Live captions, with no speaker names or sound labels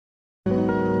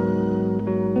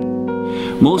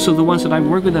Most of the ones that I've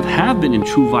worked with that have been in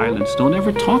true violence don't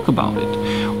ever talk about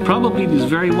it. Probably these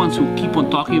very ones who keep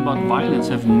on talking about violence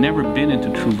have never been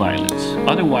into true violence.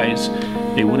 Otherwise,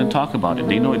 they wouldn't talk about it.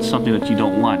 They know it's something that you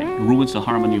don't want. It ruins the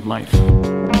harmony of life.